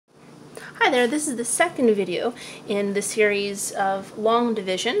Hi there, this is the second video in the series of long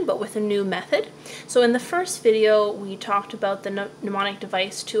division, but with a new method. So in the first video, we talked about the mnemonic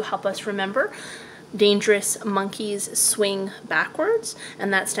device to help us remember dangerous monkeys swing backwards,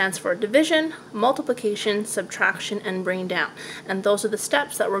 and that stands for division, multiplication, subtraction, and bring down. And those are the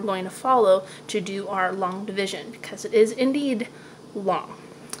steps that we're going to follow to do our long division, because it is indeed long.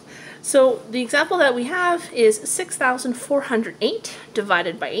 So the example that we have is 6,408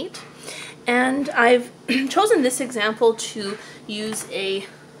 divided by 8. And I've chosen this example to use a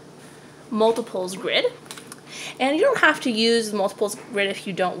multiples grid. And you don't have to use the multiples grid if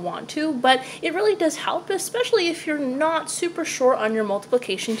you don't want to, but it really does help, especially if you're not super sure on your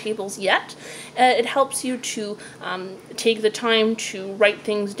multiplication tables yet. It helps you to take the time to write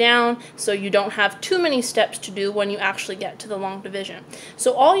things down so you don't have too many steps to do when you actually get to the long division.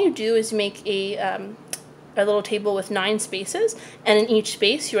 So all you do is make a little table with 9 spaces, and in each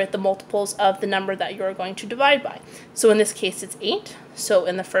space you write the multiples of the number that you're going to divide by. So in this case it's 8, so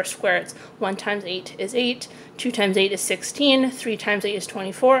in the first square it's 1 times 8 is 8, 2 times 8 is 16, 3 times 8 is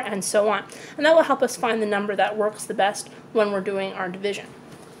 24, and so on. And that will help us find the number that works the best when we're doing our division.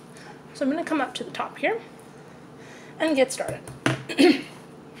 So I'm going to come up to the top here and get started.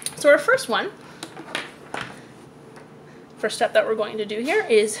 So our first step that we're going to do here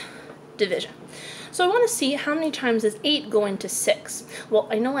is division. So I want to see how many times does 8 go into 6. Well,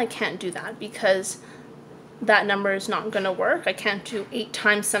 I know I can't do that because that number is not going to work. I can't do 8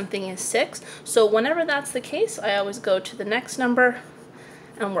 times something is 6. So whenever that's the case, I always go to the next number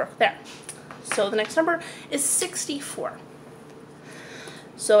and work there. So the next number is 64.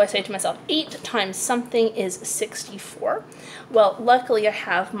 So I say to myself, 8 times something is 64. Well, luckily I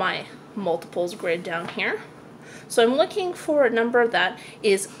have my multiples grid down here. So I'm looking for a number that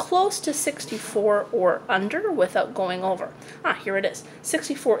is close to 64 or under without going over. Ah, here it is,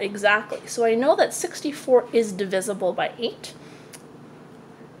 64 exactly. So I know that 64 is divisible by 8.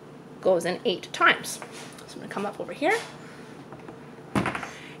 Goes in 8 times. So I'm going to come up over here.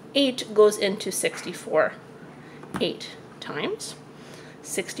 8 goes into 64 8 times.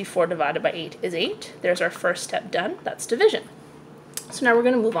 64 divided by 8 is 8. There's our first step done. That's division. So now we're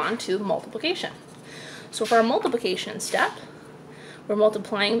going to move on to multiplication. So for our multiplication step, we're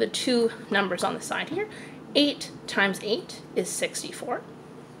multiplying the two numbers on the side here. 8 times 8 is 64.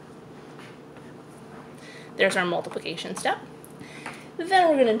 There's our multiplication step. Then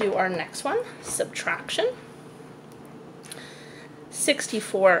we're going to do our next one, subtraction.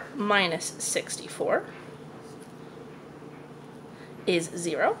 64 minus 64 is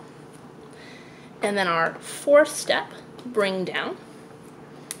 0. And then our fourth step, bring down.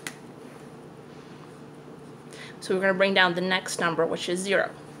 So we're going to bring down the next number, which is 0.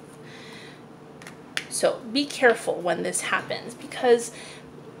 So be careful when this happens, because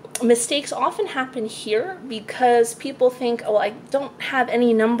mistakes often happen here because people think, oh, I don't have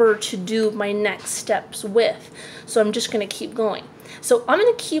any number to do my next steps with, so I'm just going to keep going. So I'm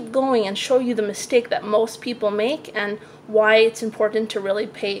going to keep going and show you the mistake that most people make and why it's important to really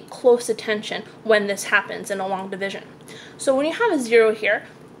pay close attention when this happens in a long division. So when you have a 0 here,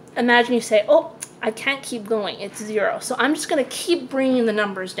 imagine you say, oh, I can't keep going, it's 0. So I'm just going to keep bringing the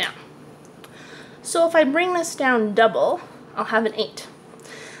numbers down. So if I bring this down double, I'll have an 8.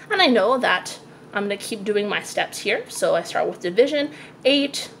 And I know that I'm going to keep doing my steps here. So I start with division.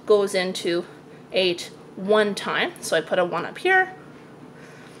 8 goes into 8 one time. So I put a 1 up here.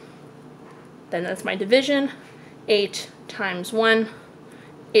 Then that's my division. 8 times 1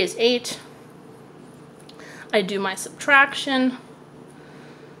 is 8. I do my subtraction.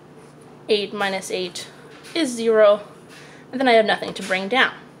 8 minus 8 is 0, and then I have nothing to bring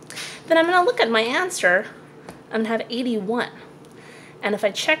down. Then I'm going to look at my answer, I'm going to have 81. And if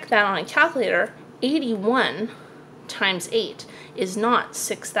I check that on a calculator, 81 times 8 is not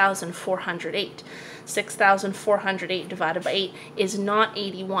 6,408. 6,408 divided by 8 is not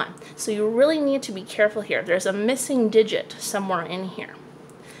 81. So you really need to be careful here. There's a missing digit somewhere in here.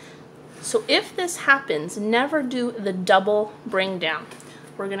 So if this happens, never do the double bring down.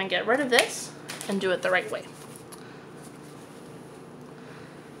 We're going to get rid of this and do it the right way.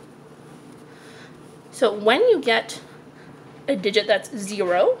 So when you get a digit that's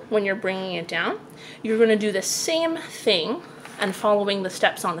 0 when you're bringing it down, you're going to do the same thing and following the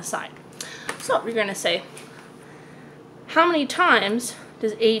steps on the side. So you're going to say, how many times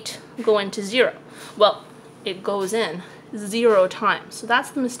does 8 go into 0? Well, it goes in 0 times. So that's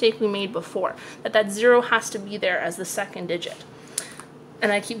the mistake we made before, that 0 has to be there as the second digit.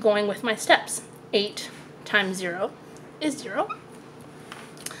 And I keep going with my steps. 8 times 0 is 0.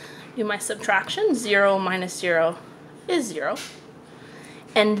 Do my subtraction. 0 minus 0 is 0.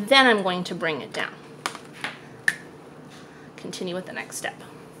 and then I'm going to bring it down. Continue with the next step.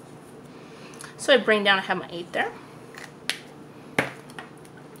 So I bring down, I have my 8 there,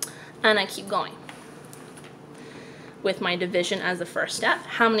 and I keep going with my division as the first step.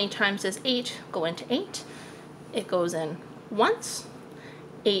 How many times does 8 go into 8? It goes in once.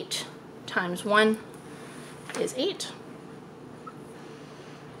 8 times 1 is 8.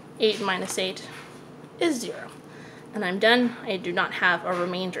 8 minus 8 is 0. And I'm done. I do not have a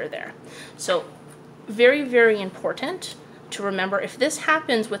remainder there. So very, very important to remember, if this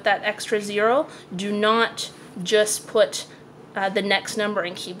happens with that extra 0, do not just put the next number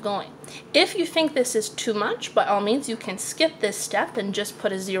and keep going. If you think this is too much, by all means, you can skip this step and just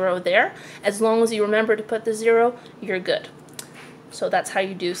put a 0 there. As long as you remember to put the 0, you're good. So that's how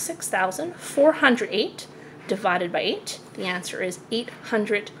you do 6,408 divided by 8. The answer is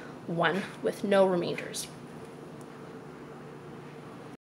 801 with no remainders.